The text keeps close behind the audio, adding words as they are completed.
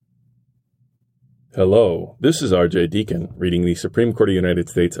Hello, this is R.J. Deacon reading the Supreme Court of the United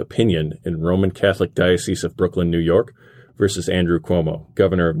States opinion in Roman Catholic Diocese of Brooklyn, New York versus Andrew Cuomo,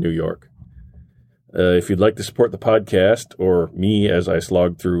 Governor of New York. If you'd like to support the podcast or me as I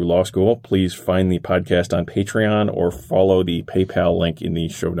slog through law school, please find the podcast on Patreon or follow the PayPal link in the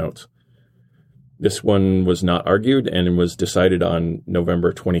show notes. This one was not argued and was decided on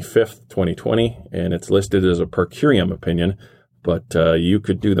November 25th, 2020, and it's listed as a per curiam opinion, but you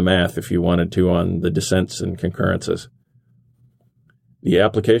could do the math if you wanted to on the dissents and concurrences. The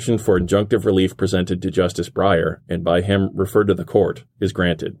application for injunctive relief presented to Justice Breyer, and by him referred to the court, is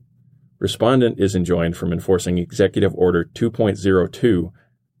granted. Respondent is enjoined from enforcing Executive Order 2.02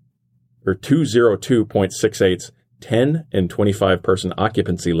 or 202.68's 10 and 25 person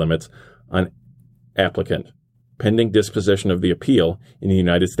occupancy limits on applicant, pending disposition of the appeal in the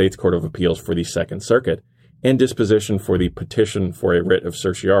United States Court of Appeals for the Second Circuit, and disposition for the petition for a writ of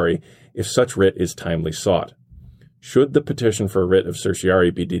certiorari if such writ is timely sought. Should the petition for a writ of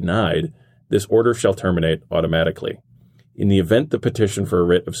certiorari be denied, this order shall terminate automatically. In the event the petition for a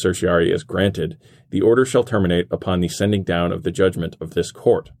writ of certiorari is granted, the order shall terminate upon the sending down of the judgment of this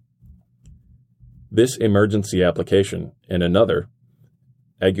court. This emergency application and another,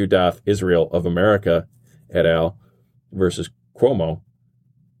 Agudath Israel of America et al. Versus Cuomo,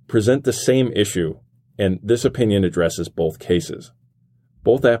 present the same issue, and this opinion addresses both cases.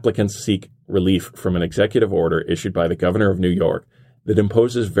 Both applicants seek relief from an executive order issued by the Governor of New York that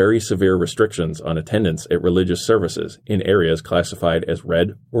imposes very severe restrictions on attendance at religious services in areas classified as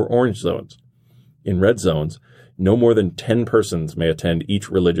red or orange zones. In red zones, no more than 10 persons may attend each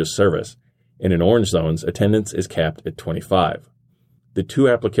religious service, and in orange zones, attendance is capped at 25. The two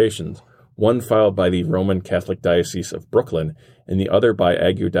applications, one filed by the Roman Catholic Diocese of Brooklyn and the other by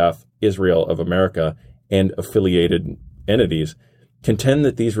Agudath Israel of America and affiliated entities, contend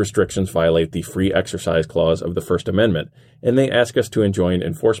that these restrictions violate the Free Exercise Clause of the First Amendment, and they ask us to enjoin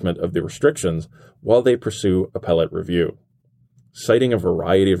enforcement of the restrictions while they pursue appellate review. Citing a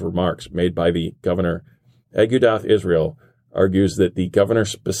variety of remarks made by the governor, Agudath Israel argues that the governor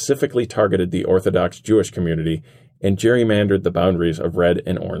specifically targeted the Orthodox Jewish community and gerrymandered the boundaries of red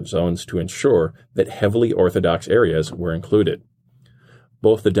and orange zones to ensure that heavily Orthodox areas were included.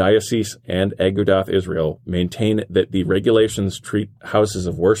 Both the diocese and Agudath Israel maintain that the regulations treat houses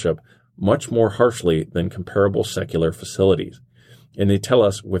of worship much more harshly than comparable secular facilities, and they tell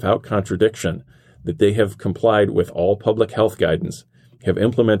us without contradiction that they have complied with all public health guidance, have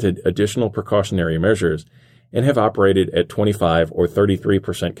implemented additional precautionary measures, and have operated at 25 or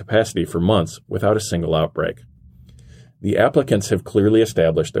 33% capacity for months without a single outbreak. The applicants have clearly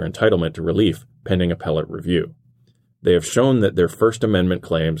established their entitlement to relief pending appellate review. They have shown that their First Amendment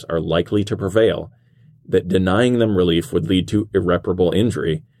claims are likely to prevail, that denying them relief would lead to irreparable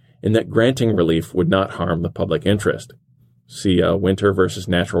injury, and that granting relief would not harm the public interest. See Winter versus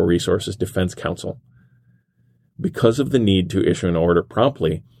Natural Resources Defense Council. Because of the need to issue an order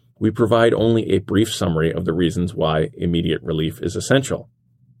promptly, we provide only a brief summary of the reasons why immediate relief is essential.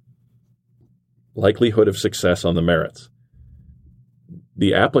 Likelihood of success on the merits.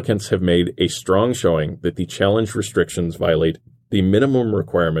 The applicants have made a strong showing that the challenged restrictions violate the minimum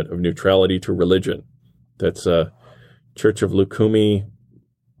requirement of neutrality to religion. That's Church of Lukumi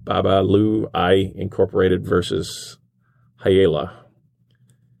Baba Lu I Incorporated versus Hayela.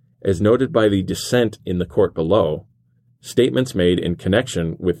 As noted by the dissent in the court below, statements made in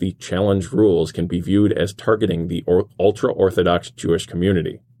connection with the challenged rules can be viewed as targeting the ultra-Orthodox Jewish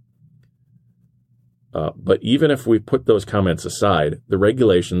community. But even if we put those comments aside, the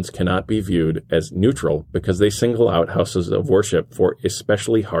regulations cannot be viewed as neutral because they single out houses of worship for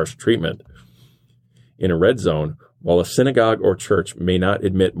especially harsh treatment. In a red zone, while a synagogue or church may not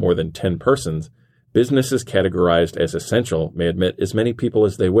admit more than 10 persons, businesses categorized as essential may admit as many people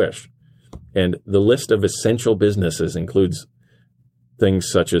as they wish. And the list of essential businesses includes things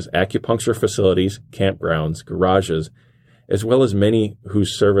such as acupuncture facilities, campgrounds, garages, as well as many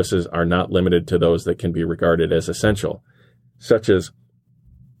whose services are not limited to those that can be regarded as essential, such as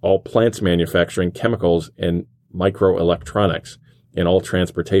all plants manufacturing chemicals and microelectronics, and all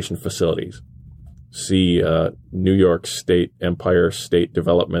transportation facilities. See New York State Empire State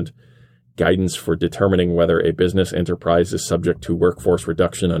Development Guidance for determining whether a business enterprise is subject to workforce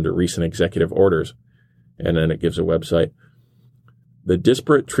reduction under recent executive orders. And then it gives a website. The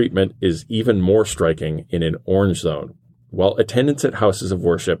disparate treatment is even more striking in an orange zone. While attendance at houses of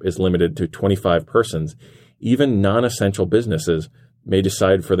worship is limited to 25 persons, even non-essential businesses may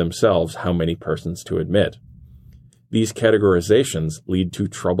decide for themselves how many persons to admit. These categorizations lead to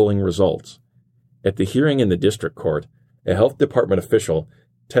troubling results. At the hearing in the district court, a health department official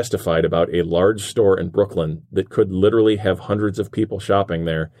testified about a large store in Brooklyn that could literally have hundreds of people shopping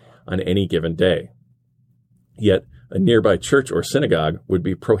there on any given day. Yet, a nearby church or synagogue would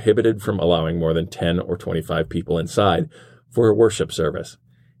be prohibited from allowing more than 10 or 25 people inside for a worship service,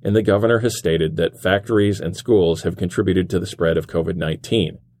 and the governor has stated that factories and schools have contributed to the spread of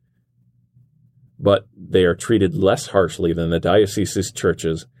COVID-19. But they are treated less harshly than the diocese's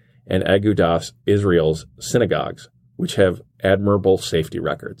churches and Agudath Israel's synagogues, which have admirable safety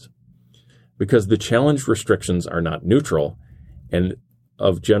records. Because the challenged restrictions are not neutral and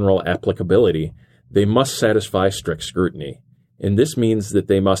of general applicability, they must satisfy strict scrutiny, and this means that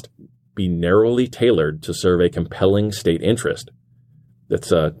they must be narrowly tailored to serve a compelling state interest.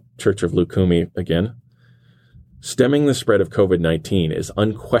 That's Church of Lukumi again. Stemming the spread of COVID-19 is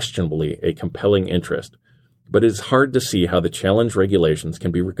unquestionably a compelling interest, but it is hard to see how the challenge regulations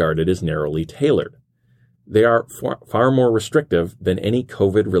can be regarded as narrowly tailored. They are far more restrictive than any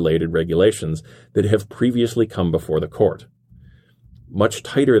COVID-related regulations that have previously come before the court. Much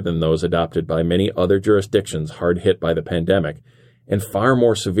tighter than those adopted by many other jurisdictions hard hit by the pandemic, and far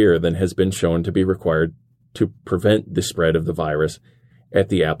more severe than has been shown to be required to prevent the spread of the virus at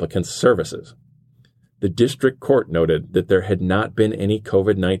the applicant's services. The district court noted that there had not been any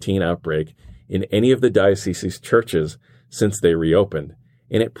COVID-19 outbreak in any of the diocese's churches since they reopened,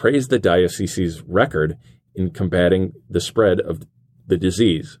 and it praised the diocese's record in combating the spread of the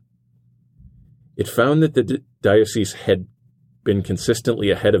disease. It found that the diocese had been consistently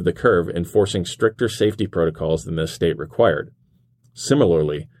ahead of the curve, enforcing stricter safety protocols than the state required.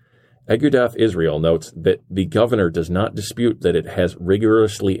 Similarly, Agudath Israel notes that the governor does not dispute that it has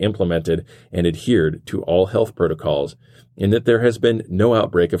rigorously implemented and adhered to all health protocols, and that there has been no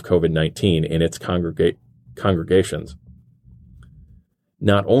outbreak of COVID-19 in its congregations.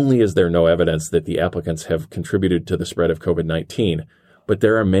 Not only is there no evidence that the applicants have contributed to the spread of COVID-19, but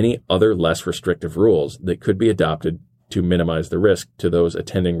there are many other less restrictive rules that could be adopted to minimize the risk to those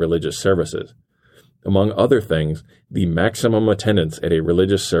attending religious services. Among other things, the maximum attendance at a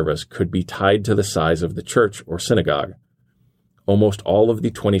religious service could be tied to the size of the church or synagogue. Almost all of the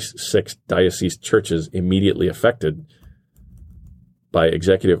 26 diocese churches immediately affected by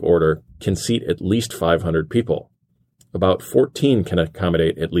executive order can seat at least 500 people. About 14 can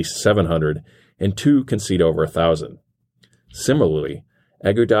accommodate at least 700, and 2 can seat over 1,000. Similarly,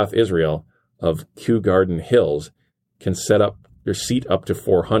 Agudath Israel of Kew Garden Hills can seat up to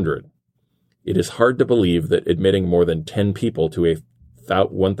 400. It is hard to believe that admitting more than 10 people to a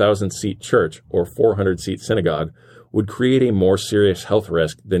 1,000-seat church or 400-seat synagogue would create a more serious health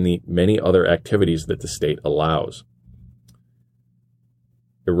risk than the many other activities that the state allows.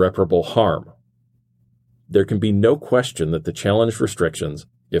 Irreparable harm. There can be no question that the challenged restrictions,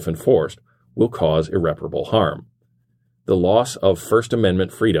 if enforced, will cause irreparable harm. The loss of First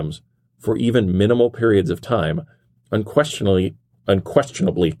Amendment freedoms for even minimal periods of time unquestionably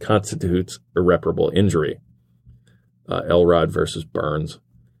constitutes irreparable injury. Elrod versus Burns.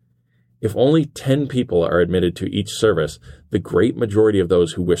 If only 10 people are admitted to each service, the great majority of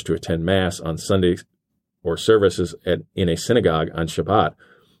those who wish to attend Mass on Sundays or services in a synagogue on Shabbat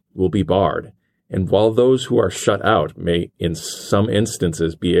will be barred. And while those who are shut out may, in some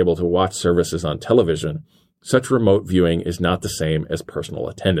instances, be able to watch services on television, such remote viewing is not the same as personal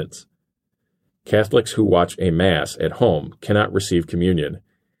attendance. Catholics who watch a Mass at home cannot receive communion,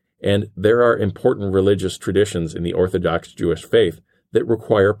 and there are important religious traditions in the Orthodox Jewish faith that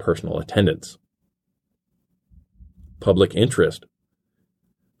require personal attendance. Public interest.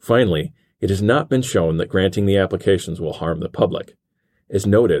 Finally, it has not been shown that granting the applications will harm the public. As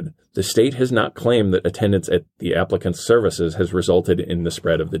noted, the state has not claimed that attendance at the applicant's services has resulted in the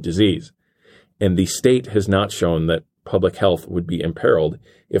spread of the disease, and the state has not shown that public health would be imperiled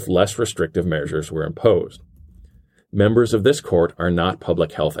if less restrictive measures were imposed. Members of this court are not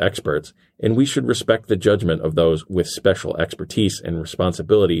public health experts, and we should respect the judgment of those with special expertise and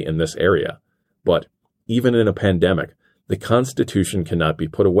responsibility in this area. But, even in a pandemic, the Constitution cannot be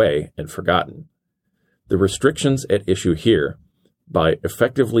put away and forgotten. The restrictions at issue here, by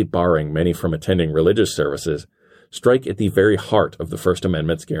effectively barring many from attending religious services, strike at the very heart of the First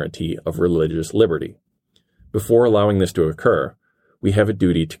Amendment's guarantee of religious liberty. Before allowing this to occur, we have a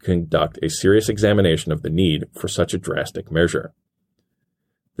duty to conduct a serious examination of the need for such a drastic measure.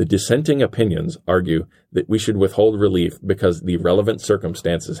 The dissenting opinions argue that we should withhold relief because the relevant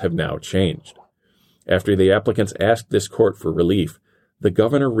circumstances have now changed. After the applicants asked this court for relief, the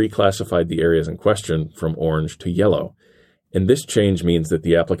governor reclassified the areas in question from orange to yellow, and this change means that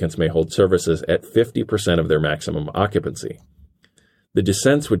the applicants may hold services at 50% of their maximum occupancy. The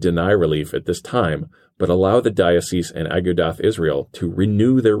dissents would deny relief at this time, but allow the diocese and Agudath Israel to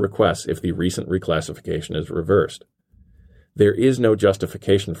renew their requests if the recent reclassification is reversed. There is no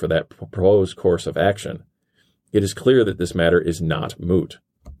justification for that proposed course of action. It is clear that this matter is not moot.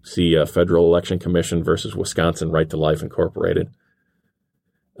 See Federal Election Commission versus Wisconsin Right to Life Incorporated.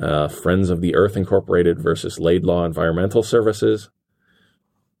 Friends of the Earth Incorporated versus Laidlaw Environmental Services.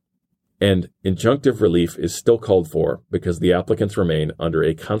 And injunctive relief is still called for because the applicants remain under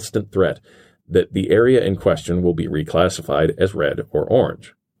a constant threat that the area in question will be reclassified as red or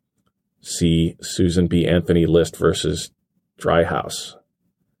orange. See Susan B. Anthony List versus Dry House.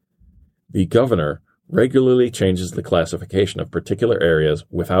 The governor regularly changes the classification of particular areas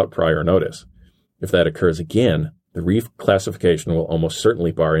without prior notice. If that occurs again, the reclassification will almost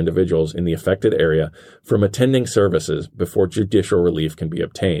certainly bar individuals in the affected area from attending services before judicial relief can be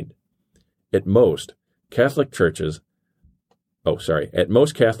obtained. At most Catholic churches,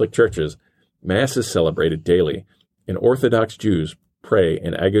 Mass is celebrated daily, and Orthodox Jews pray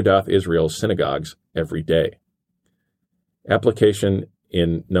in Agudath Israel's synagogues every day. Application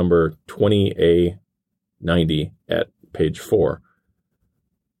in number 20A90 at page 4.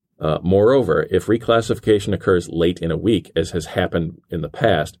 Moreover, if reclassification occurs late in a week, as has happened in the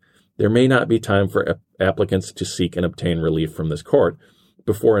past, there may not be time for applicants to seek and obtain relief from this court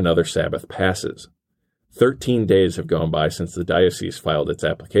before another Sabbath passes. 13 days have gone by since the diocese filed its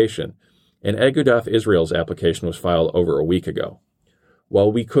application, and Agudath Israel's application was filed over a week ago.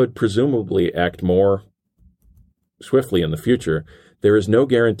 While we could presumably act more swiftly in the future, there is no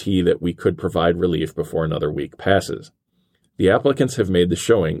guarantee that we could provide relief before another week passes. The applicants have made the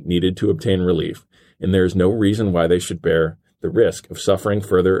showing needed to obtain relief, and there is no reason why they should bear the risk of suffering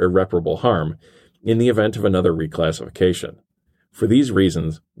further irreparable harm in the event of another reclassification. For these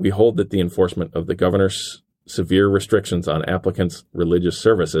reasons, we hold that the enforcement of the governor's severe restrictions on applicants' religious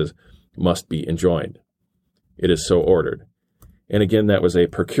services must be enjoined. It is so ordered. And again, that was a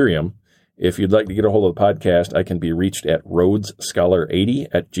per curiam. If you'd like to get a hold of the podcast, I can be reached at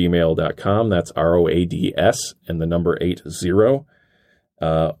rhodesscholar80@gmail.com. That's ROADS and the number 80.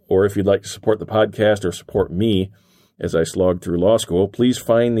 Or if you'd like to support the podcast or support me as I slog through law school, please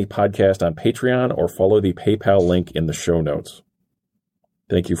find the podcast on Patreon or follow the PayPal link in the show notes.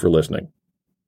 Thank you for listening.